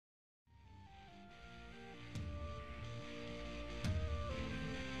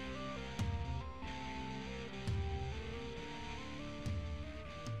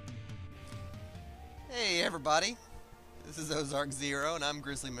everybody, this is Ozark Zero and I'm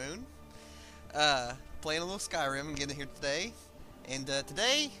Grizzly Moon. Playing a little Skyrim and getting here today. And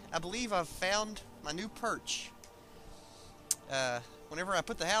today, I believe I've found my new perch. Whenever I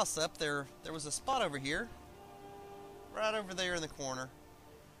put the house up, there was a spot over here, right over there in the corner,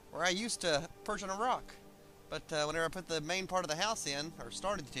 where I used to perch on a rock. But whenever I put the main part of the house in, or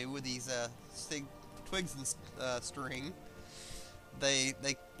started to, with these twigs and string, they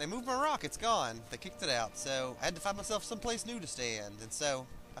moved my rock. It's gone. They kicked it out. So I had to find myself someplace new to stand. And so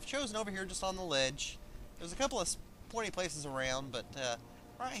I've chosen over here just on the ledge. There's a couple of pointy places around, but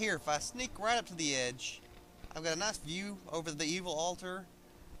right here, if I sneak right up to the edge, I've got a nice view over the evil altar.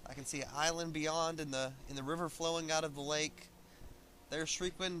 I can see an island beyond in the river flowing out of the lake. There's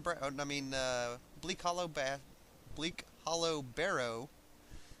Bleak Hollow Barrow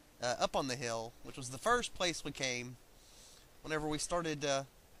up on the hill, which was the first place we came whenever we started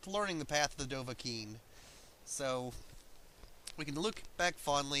learning the path of the Dovahkiin. So we can look back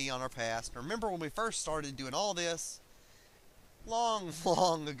fondly on our past and remember when we first started doing all this long,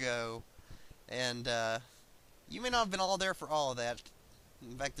 long ago. And you may not have been all there for all of that.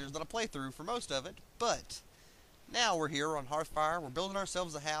 In fact, there's not a playthrough for most of it, but now we're here on Hearthfire. We're building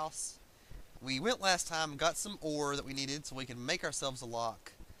ourselves a house. We went last time and got some ore that we needed so we can make ourselves a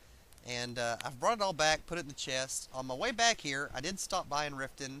lock. And I've brought it all back, put it in the chest. On my way back here, I did stop by in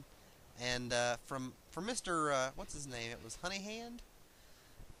Riften, and from Mr. What's his name? It was Honeyhand?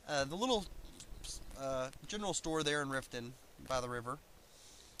 The little general store there in Riften by the river.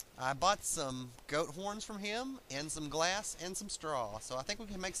 I bought some goat horns from him, and some glass, and some straw. So I think we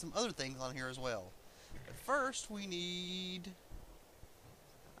can make some other things on here as well. But first we need...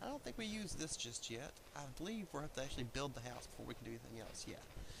 I don't think we use this just yet. I believe we'll have to actually build the house before we can do anything else. Yeah.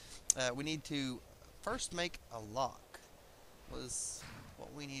 We need to first make a lock. Was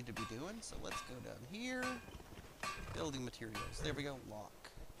what we need to be doing. So let's go down here. Building materials. There we go. Lock.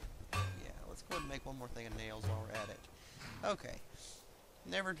 Yeah, let's go ahead and make one more thing of nails while we're at it. Okay.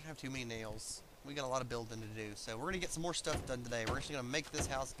 Never have too many nails. We got a lot of building to do. So we're going to get some more stuff done today. We're actually going to make this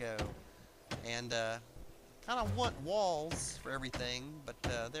house go. And kind of want walls for everything. But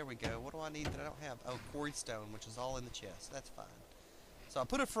there we go. What do I need that I don't have? Oh, quarry stone, which is all in the chest. That's fine. So I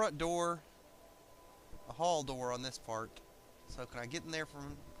put a front door, a hall door on this part. So can I get in there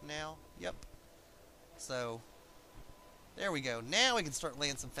from now? Yep. So, there we go. Now we can start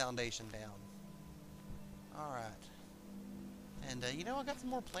laying some foundation down. Alright. And, you know, I got some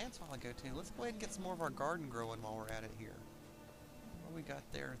more plants while I go too. Let's go ahead and get some more of our garden growing while we're at it here. What do we got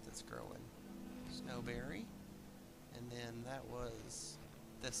there that's growing? Snowberry. And then that was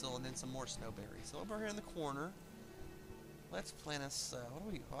thistle and then some more snowberries. So over here in the corner, let's plant us, what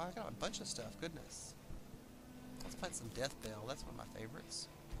do we, oh, I got a bunch of stuff, goodness. Let's plant some death bell, that's one of my favorites.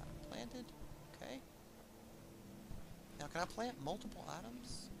 Planted, okay. Now can I plant multiple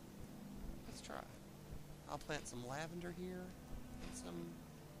items? Let's try. I'll plant some lavender here, and some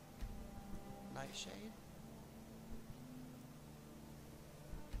nightshade.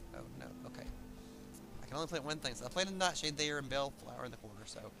 Oh, no, okay. I can only plant one thing, so I planted nightshade there and bellflower in the corner,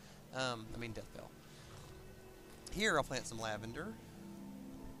 so, death bell. Here I'll plant some lavender.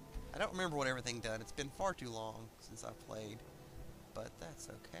 I don't remember what everything done. It's been far too long since I've played. But that's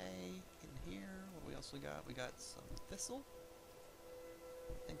okay. In here, what else we got? We got some thistle.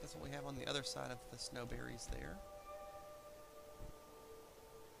 I think that's what we have on the other side of the snowberries there.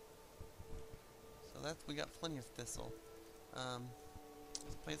 So that's, we got plenty of thistle.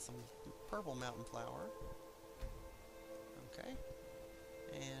 Let's plant some purple mountain flower. Okay.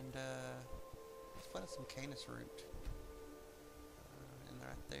 And let's plant some canis root. And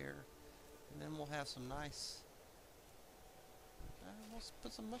right there. And then we'll have some nice... we'll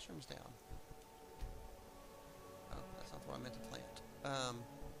put some mushrooms down. Oh, that's not what I meant to plant. I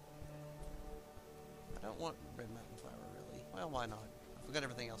don't want red mountain flower, really. Well, why not? We've got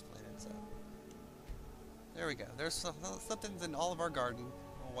everything else planted, so... There we go. There's something in all of our garden.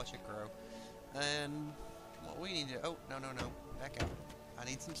 We'll watch it grow. And what we need to... Oh, no. Back out. I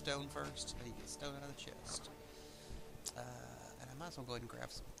need some stone first. I need to get stone out of the chest. And I might as well go ahead and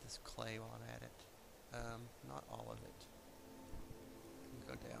grab some of this clay while I'm at it. Not all of it.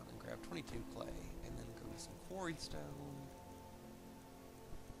 Go down and grab 22 clay, and then go to some quarried stone.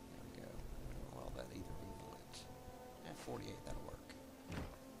 There we go. Well, that either we want. At 48, that'll work.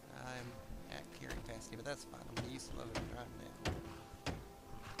 I'm at carrying capacity, but that's fine. I'm going to use some of it right now.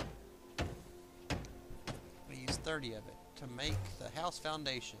 I'm going to use 30 of it to make the house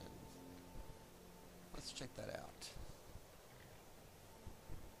foundation. Let's check that out.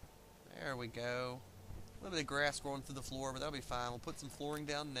 There we go. A little bit of grass growing through the floor, but that'll be fine. We'll put some flooring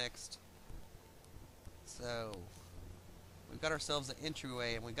down next. So, we've got ourselves an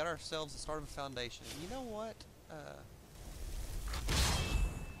entryway, and we've got ourselves the start of a foundation. And you know what?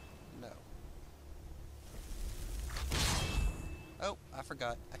 No. Oh, I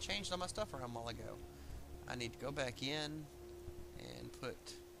forgot. I changed all my stuff around a while ago. I need to go back in and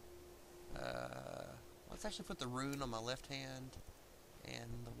put... let's actually put the rune on my left hand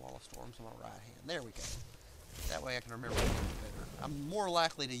and the wall of storms on my right hand. There we go. That way I can remember it better. I'm more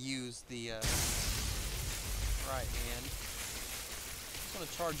likely to use the right hand. Just want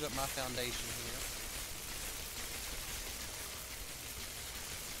to charge up my foundation here.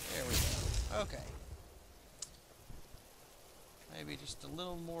 There we go. Okay. Maybe just a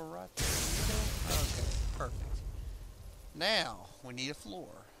little more right there in the middle. Okay, perfect. Now, we need a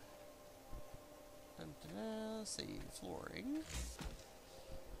floor. Let's see, flooring.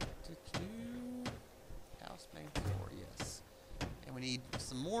 House main floor, yes. And we need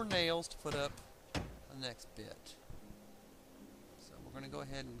some more nails to put up the next bit. So we're going to go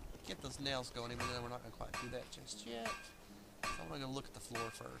ahead and get those nails going, even though we're not going to quite do that just yet. So I'm going to go look at the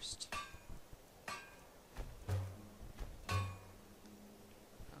floor first.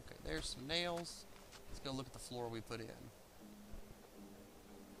 Okay, there's some nails. Let's go look at the floor we put in.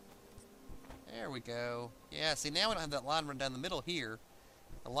 There we go. Yeah, see, now we don't have that line run down the middle here.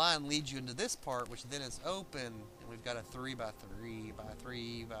 The line leads you into this part, which then is open, and we've got a 3 by 3 by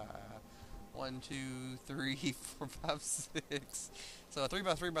 3 by 1, 2, 3, 4, 5, 6. So a 3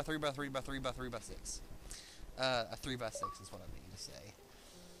 by 3 by 3 by 3 by 3 by 3 by 6. A 3 by 6 is what I mean to say.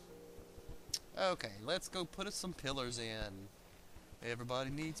 Okay, let's go put some pillars in.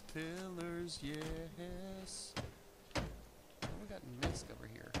 Everybody needs pillars, yes. What we got next over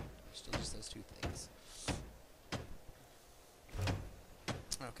here? Still just those two things.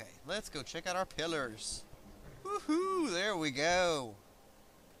 Okay, let's go check out our pillars. Woohoo! There we go.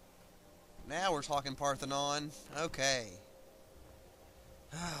 Now we're talking Parthenon. Okay.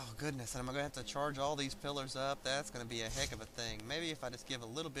 Oh, goodness. And am I going to have to charge all these pillars up? That's going to be a heck of a thing. Maybe if I just give a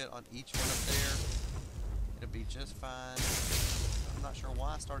little bit on each one up there, it'll be just fine. I'm not sure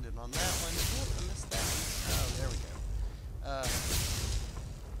why I started on that one. Oop, I missed that one. Oh, there we go.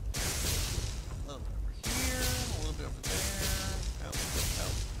 A little bit over here, a little bit over there.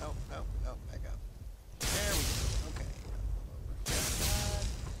 Oh, back up. There we go. Okay. Over this side.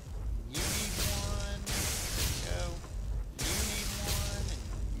 You need one. There we go. You need one, and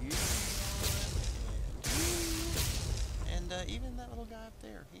you need one, and you. And even that little guy up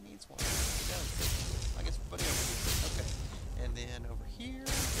there, he needs one. He does. I guess we'll put it over here. Okay. And then over here, and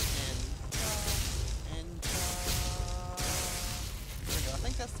there we go. I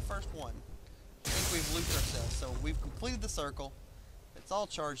think that's the first one. I think we've looped ourselves. So we've completed the circle. It's all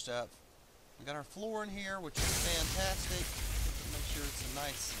charged up. We got our floor in here, which is fantastic. Make sure it's a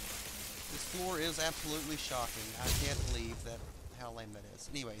nice... This floor is absolutely shocking. I can't believe that how lame that is.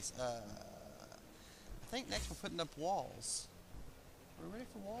 Anyways, I think next we're putting up walls. Are we ready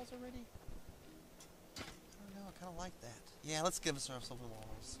for walls already? I don't know, I kind of like that. Yeah, let's give ourselves some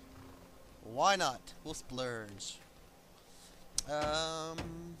walls. Why not? We'll splurge.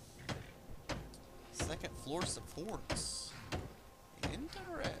 Second floor supports.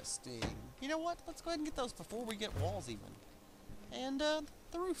 Interesting. You know what? Let's go ahead and get those before we get walls even. And the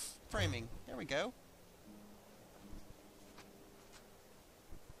roof framing. There we go.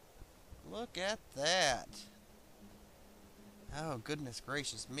 Look at that. Oh, goodness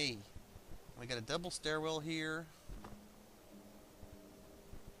gracious me. We got a double stairwell here.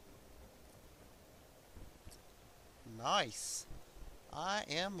 Nice. I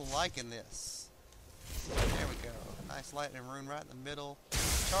am liking this. There we go. Nice lightning rune right in the middle.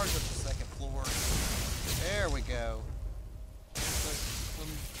 Charge up the second floor. There we go. A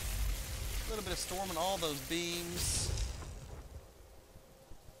little bit of storm in all those beams.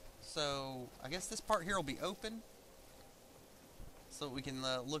 So, I guess this part here will be open. So we can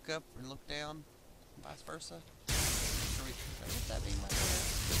look up and look down. Vice versa. Sure we can get that beam right there.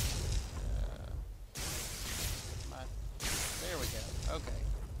 There we go. Okay.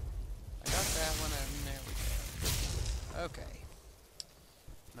 I got that one, and there we go. Okay.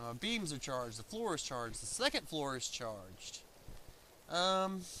 Now my beams are charged, the floor is charged, the second floor is charged.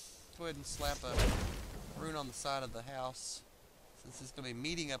 Go ahead and slap a rune on the side of the house. Since it's going to be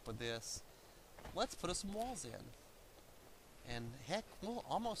meeting up with this, let's put some walls in. And heck, we'll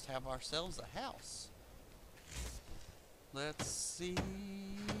almost have ourselves a house. Let's see,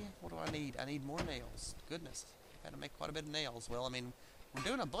 what do I need? I need more nails. Goodness, had to make quite a bit of nails. Well, I mean, we're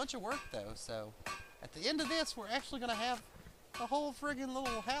doing a bunch of work though, so at the end of this, we're actually going to have a whole friggin'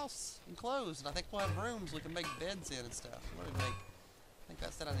 little house enclosed, and I think we'll have rooms we can make beds in and stuff. What did we make? I think I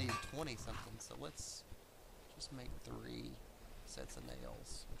said I needed 20 something, so let's just make 3 sets of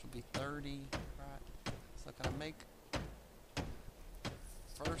nails, which will be 30, right? So can I make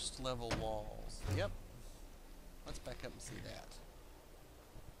first level walls? Yep. Let's back up and see that.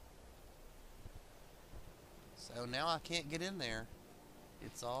 So now I can't get in there.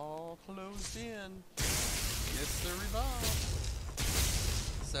 It's all closed in. It's the revolve.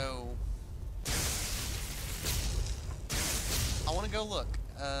 So I want to go look.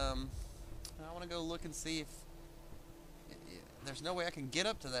 I want to go look and see if there's no way I can get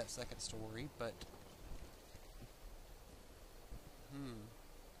up to that second story, but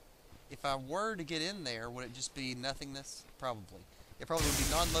if I were to get in there, would it just be nothingness? Probably. It probably would be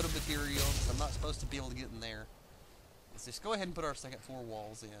non-loaded material, so I'm not supposed to be able to get in there. Let's just go ahead and put our second floor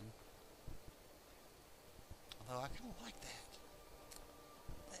walls in. Although I kind of like that.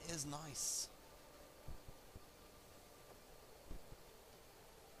 That is nice.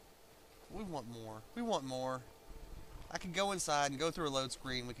 We want more. We want more. I could go inside and go through a load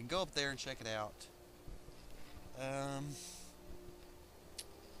screen. We could go up there and check it out. But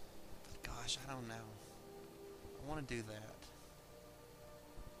gosh, I don't know. I want to do that.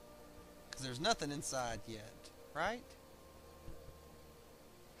 Because there's nothing inside yet, right?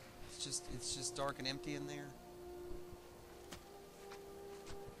 It's just dark and empty in there.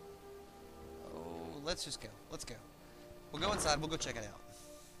 Oh, let's just go. Let's go. We'll go inside. We'll go check it out.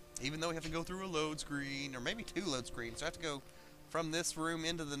 Even though we have to go through a load screen, or maybe 2 load screens. So I have to go from this room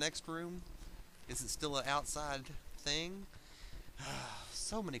into the next room. Is it still an outside thing?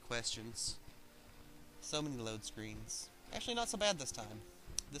 So many questions. So many load screens. Actually, not so bad this time.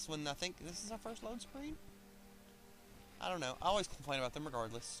 This one, I think, this is our first load screen? I don't know. I always complain about them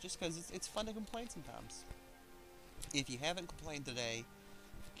regardless, just because it's fun to complain sometimes. If you haven't complained today,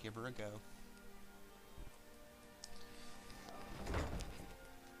 give her a go.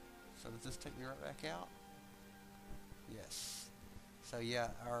 So does this take me right back out? Yes. So yeah,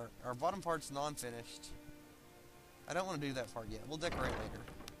 our bottom part's non-finished. I don't want to do that part yet. We'll decorate later.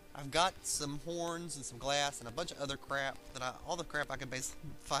 I've got some horns and some glass and a bunch of other crap that all the crap I could basically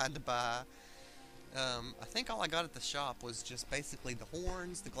find to buy. I think all I got at the shop was just basically the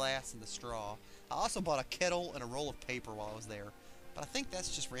horns, the glass, and the straw. I also bought a kettle and a roll of paper while I was there, but I think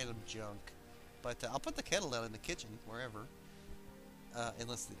that's just random junk. But I'll put the kettle down in the kitchen, wherever,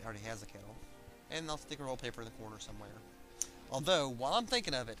 unless it already has a kettle. And I'll stick a roll of paper in the corner somewhere. Although, while I'm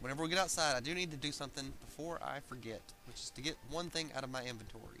thinking of it, whenever we get outside, I do need to do something before I forget, which is to get one thing out of my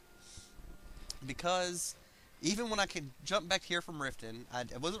inventory. Because even when I could jump back here from Riften, I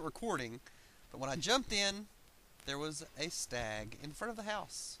wasn't recording, but when I jumped in, there was a stag in front of the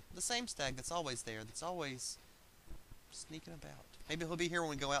house. The same stag that's always there, that's always sneaking about. Maybe he'll be here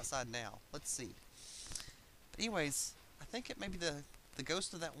when we go outside now. Let's see. But anyways, I think it may be the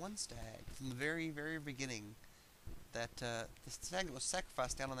ghost of that one stag from the very, very beginning. That the stag that was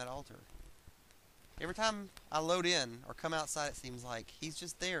sacrificed down on that altar. Every time I load in or come outside, it seems like he's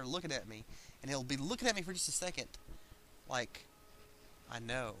just there looking at me. And he'll be looking at me for just a second. Like, I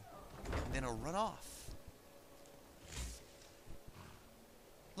know. And then he'll run off.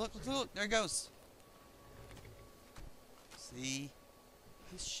 Look, look, look, there he goes. See?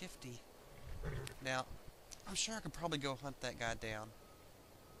 He's shifty. Now, I'm sure I could probably go hunt that guy down.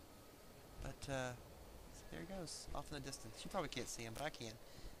 But, there he goes, off in the distance. You probably can't see him, but I can.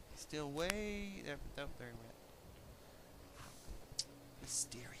 He's still way... there he went.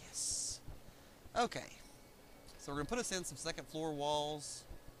 Mysterious. Okay. So we're going to put us in some second floor walls,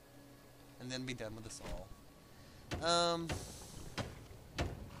 and then be done with this all.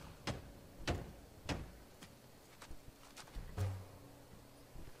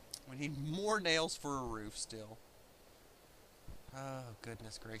 We need more nails for a roof still. Oh,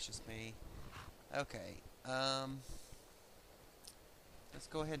 goodness gracious me. Okay. Let's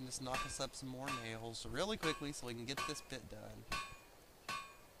go ahead and just knock us up some more nails really quickly so we can get this bit done.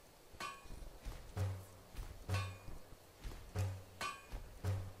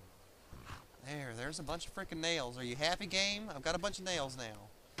 There's a bunch of freaking nails. Are you happy, game? I've got a bunch of nails now.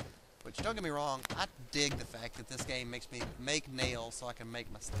 Which, don't get me wrong, I dig the fact that this game makes me make nails so I can make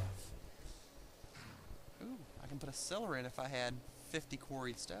my stuff. Ooh, I can put a cellar in if I had 50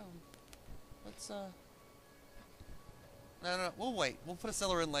 quarried stone. Let's, No, we'll wait. We'll put a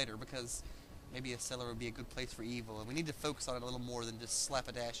cellar in later because maybe a cellar would be a good place for evil, and we need to focus on it a little more than just slap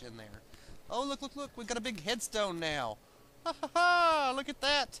a dash in there. Oh, look, look, look! We've got a big headstone now! Ha ha ha! Look at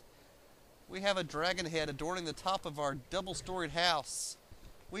that! We have a dragon head adorning the top of our double-storied house.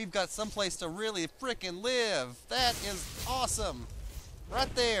 We've got someplace to really frickin' live! That is awesome!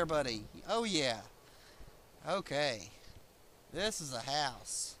 Right there, buddy! Oh, yeah! Okay. This is a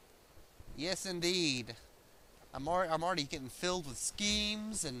house. Yes, indeed. I'm already getting filled with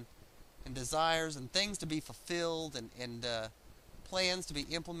schemes and desires and things to be fulfilled and plans to be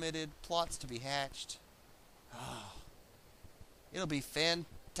implemented, plots to be hatched. It'll be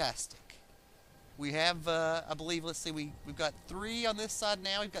fantastic. We have, I believe, let's see, we've got 3 on this side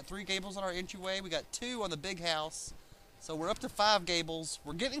now. We've got 3 gables on our entryway. We got 2 on the big house. So we're up to 5 gables.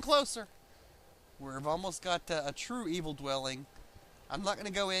 We're getting closer. We've almost got a true evil dwelling. I'm not going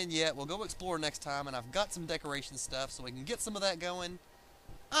to go in yet. We'll go explore next time, and I've got some decoration stuff so we can get some of that going.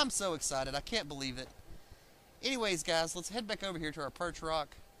 I'm so excited. I can't believe it. Anyways, guys, let's head back over here to our perch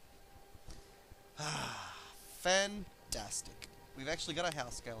rock. Fantastic. We've actually got a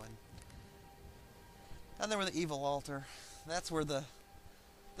house going. And there with the evil altar. That's where the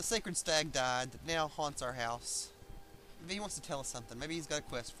sacred stag died that now haunts our house. Maybe he wants to tell us something. Maybe he's got a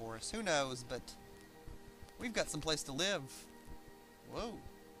quest for us. Who knows, but we've got some place to live. Whoa.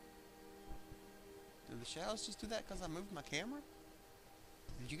 Did the shadows just do that because I moved my camera?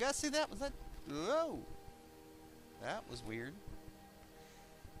 Did you guys see that? Was that... Whoa. That was weird.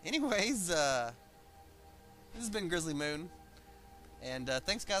 Anyways, this has been Grizzly Moon. And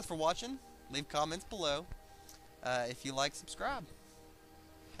thanks, guys, for watching. Leave comments below. If you like, subscribe.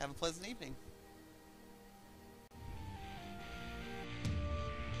 Have a pleasant evening.